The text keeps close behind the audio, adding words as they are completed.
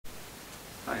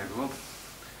everyone.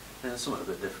 Something a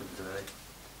bit different today.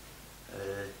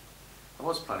 I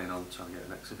was planning on trying to get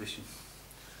an exhibition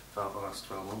throughout the last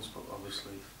 12 months, but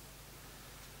obviously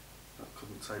that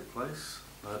couldn't take place.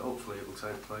 Hopefully it will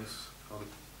take place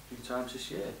a few times this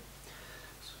year,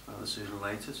 sooner or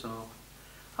later, so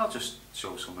I'll just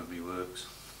show some of my works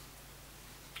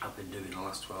I've been doing the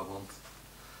last 12 months,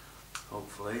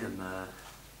 hopefully, and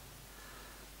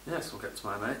yes, we'll get to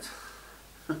my mate,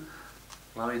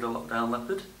 Larry the Lockdown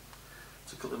Leopard,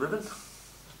 to cut the ribbon.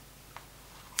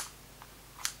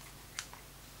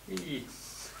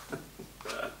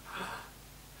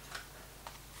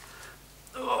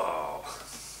 Oh,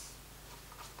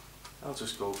 I'll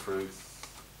just go through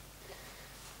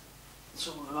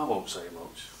some of them. I won't say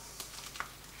much.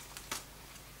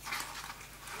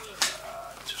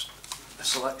 Just a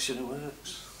selection of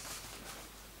works.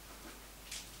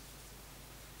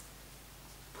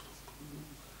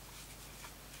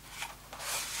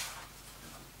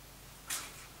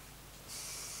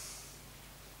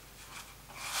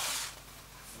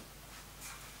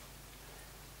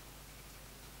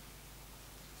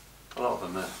 A lot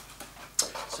of them are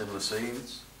similar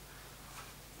scenes,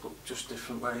 but just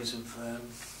different ways of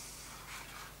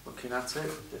looking at it,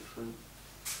 with different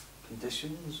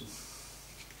conditions.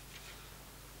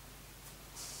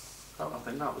 I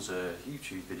think that was a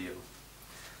YouTube video,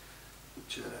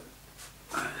 which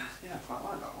yeah, I quite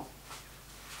like that one.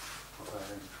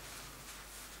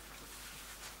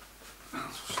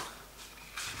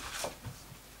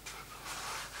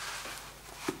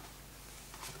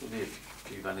 There'll be a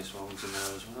few Venice ones in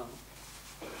there as well.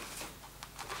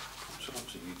 So that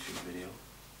was a YouTube video.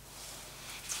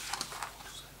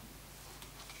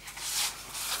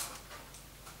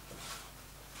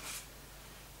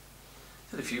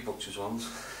 Did a few butchers ones.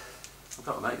 I've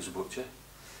got a mate who's a butcher.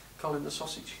 Call him the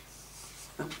sausage.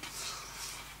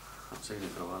 I've seen him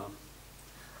for a while.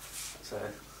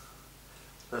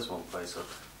 There's one place I've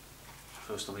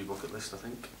first on my bucket list, I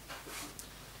think.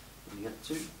 When you get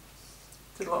to.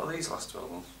 Did a lot of these last 12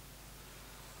 months.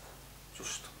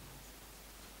 Just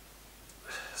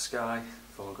sky,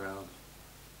 foreground,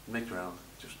 midground,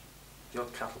 just the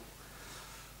odd cattle.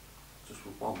 Just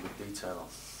with one with detail on.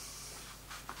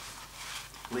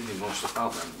 Leaving more stuff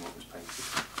out then than what was painted.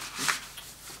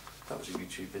 That was a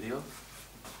YouTube video.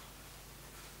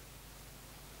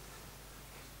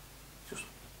 Just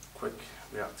quick,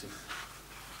 reactive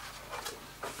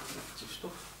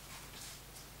stuff.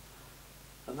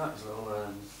 And that is a little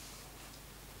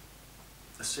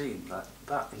a scene that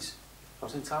is. I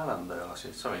was in Thailand there last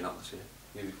year. Sorry, not this year.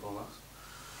 Year before last.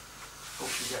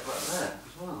 Hope we get that there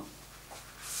as well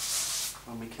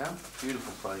when we can.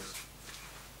 Beautiful place.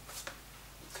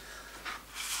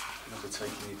 Never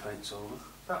taking your paints over.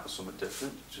 That was something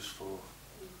different, just for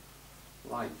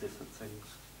light different things.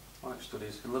 Light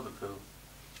studies in Liverpool.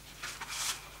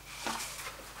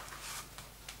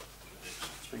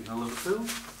 Speaking of Liverpool,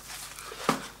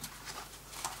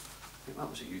 I think that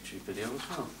was a YouTube video as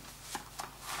well.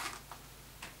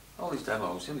 All these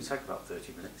demos, they only take about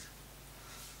 30 minutes.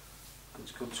 And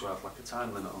it's good to have like a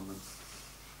time limit on them.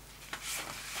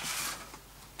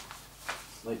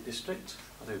 Lake District,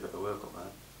 I do a bit of work up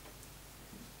there.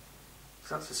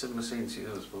 So that's a similar scene to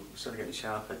yours, but instead of getting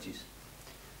sharp edges,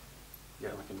 you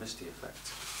get like a misty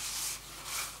effect.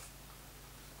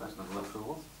 There's another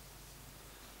Liverpool one.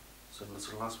 Similar to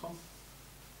the last one.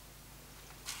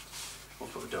 We'll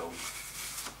put a dome.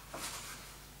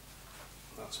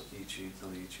 That's a YouTube,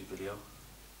 another YouTube video.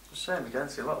 Just same again,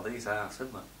 see a lot of these are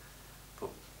similar, but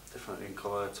different in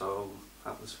colour, tone,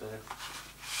 atmosphere.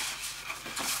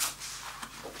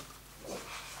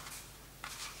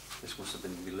 This must have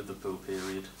been the Liverpool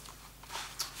period.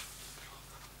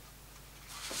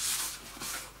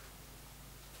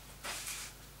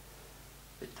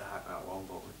 A bit dark that one,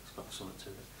 but it's got something to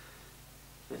it.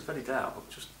 It's very dark, but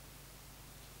just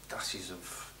dashes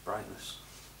of brightness.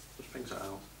 Just brings it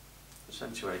out.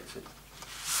 Accentuates it.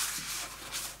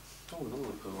 Oh, another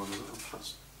Liverpool one as well.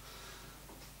 That's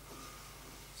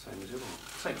same as the other one.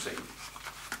 Same scene.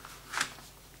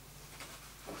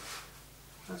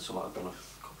 That's a lot I've done a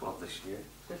couple of this year.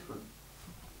 Different.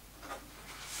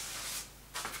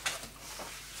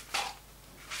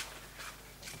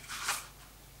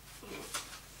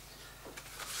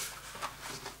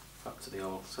 Back to the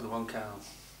old, so the one cow.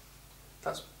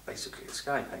 That's basically a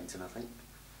sky painting, I think.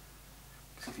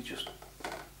 Because if you just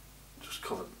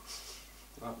cover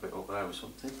that bit up there with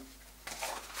something,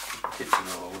 kitchen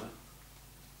all over,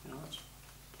 you know, that's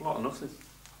a lot of nothing.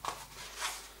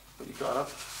 But you've got to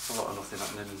have a lot of nothing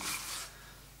happening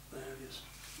in areas.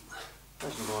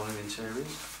 There's another one in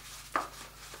interiors.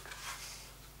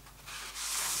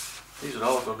 These are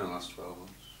all done in the last 12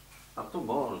 months. I've done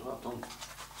more as well, I've done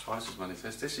twice as many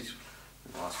things. This is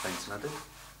the last painting I did.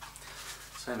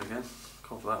 Same again,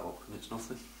 cover that up and it's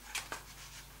nothing.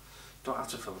 Don't have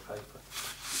to fill the paper.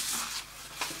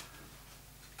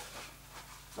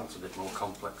 That's a bit more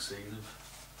complex scene of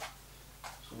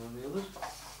some of the others.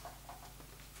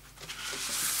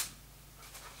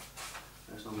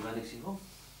 There's another Venice one.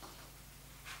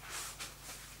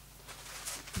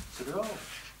 So they're all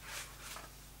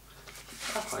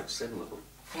quite similar, but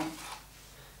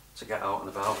to get out and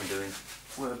about and doing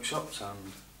workshops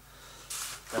and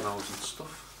demos and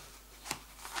stuff.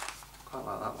 Quite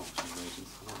like that one for some reason,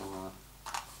 I don't know why.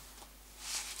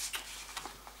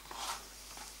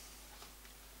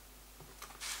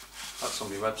 That's on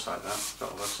my website now,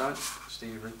 got a website,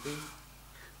 Steve Rigby,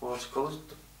 Watercolours,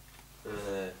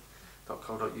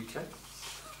 .co.uk.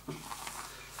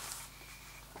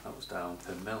 That was down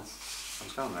Pin Mill. I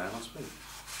was down there last week.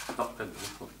 Not Pin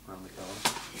Mill, but around the corner.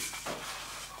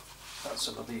 That's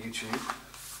another YouTube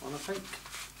one, I think.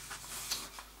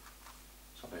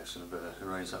 Sorry, I should have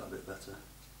arranged that a bit better.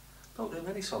 Don't do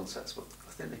many sunsets, but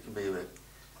I think they can be a bit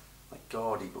like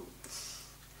gaudy, but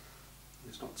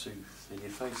it's not too in your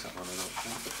face, that one, I don't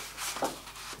think.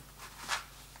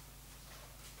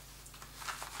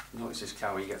 Notice this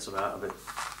cow, he gets about a bit.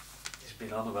 He's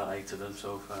been on about 8 of them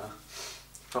so far.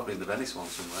 Probably in the Venice one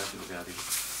somewhere, if you'll be added.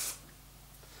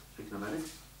 Speaking of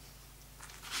Venice.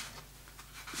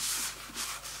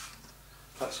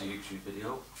 That's a YouTube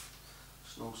video.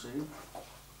 Snow scene.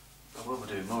 I will be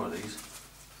doing more of these.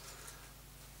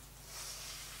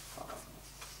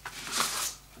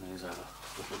 And here's our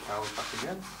little cow back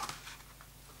again.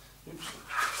 Oops.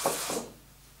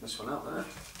 This one out there.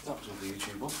 That was on the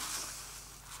YouTube one.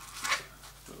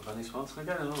 Little Venice one.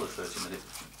 Again, another 30 minutes.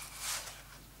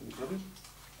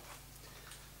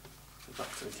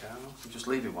 Back to the cow. I'm just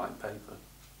leaving white paper.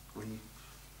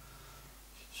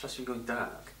 Especially going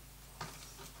dark.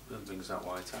 It brings that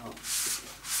white out.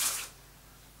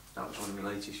 That was one of my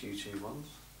latest YouTube ones.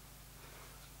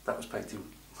 That was painted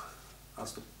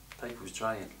as the paper was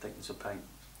drying, taking some paint.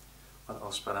 Let it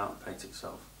all spread out and paint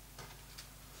itself.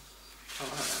 I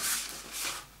like that.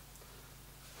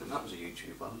 I think that was a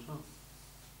YouTube one as well.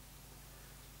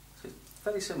 So it's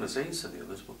very similar scenes to the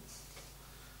others,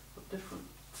 but different.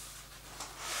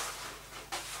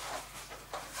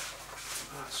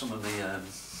 Some of the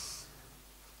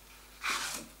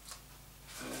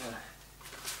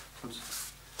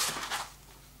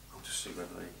I'll just see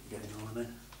whether they get any on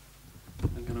there.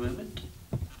 I'm going to move it.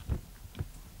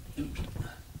 Oops.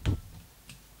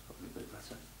 Probably a bit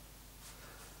better.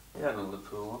 Yeah, another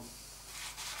pool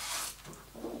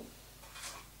one.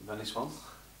 Venice one.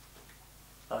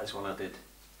 That is one I did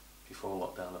before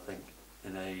lockdown, I think,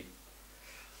 in a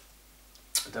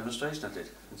demonstration I did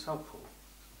in Southpool.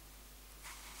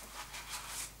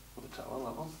 Worked out well,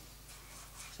 that one.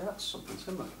 See, that's something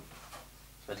similar.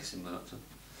 It's very similar, actually.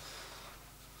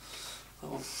 That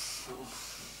one.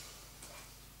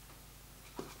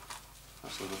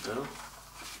 That's a little girl.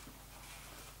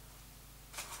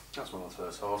 That's one of the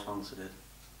first horse ones I did.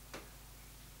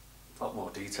 A lot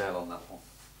more detail on that one.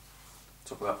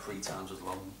 Took about 3 times as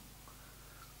long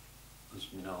as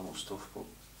my normal stuff, but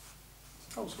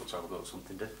I was good to have a go at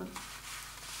something different.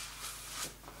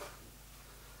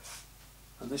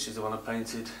 And this is the one I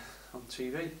painted on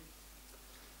TV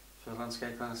for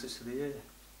Landscape Artist of the Year.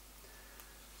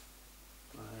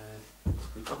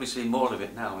 You'll probably see more of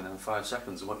it now in 5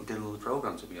 seconds than what you did on the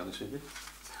programme, to be honest with you.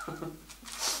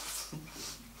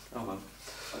 Oh man.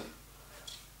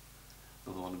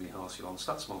 Another one of my horsey ones.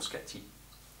 That's more sketchy.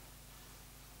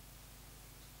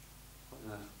 But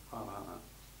yeah, quite like that.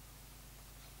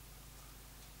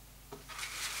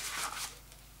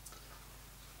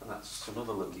 And that's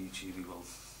another little YouTubey one.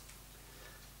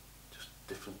 Just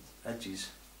different edges.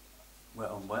 Wet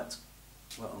on wet,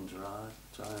 wet on dry,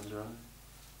 dry on dry.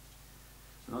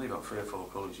 I've only got 3 or 4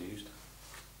 colours used.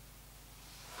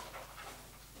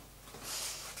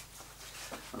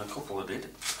 And a couple I did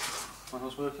when I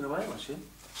was working away last year.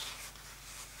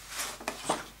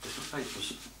 Just different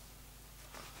papers.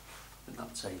 I think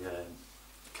that's a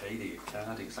Kadi,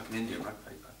 it's like an Indian rag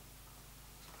paper.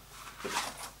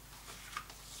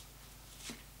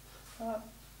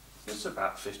 There's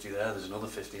about 50 there, there's another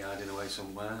 50 hiding away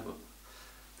somewhere, but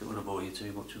I don't want to bore you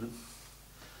too much with them.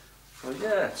 But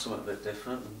yeah, something a bit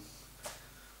different, and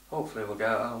hopefully we'll get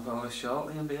out of all this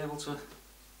shortly and be able to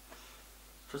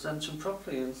present them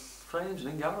properly in frames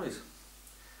and in galleries.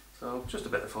 So just a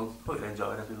bit of fun, hope you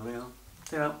enjoyed everything.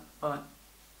 See you out, bye.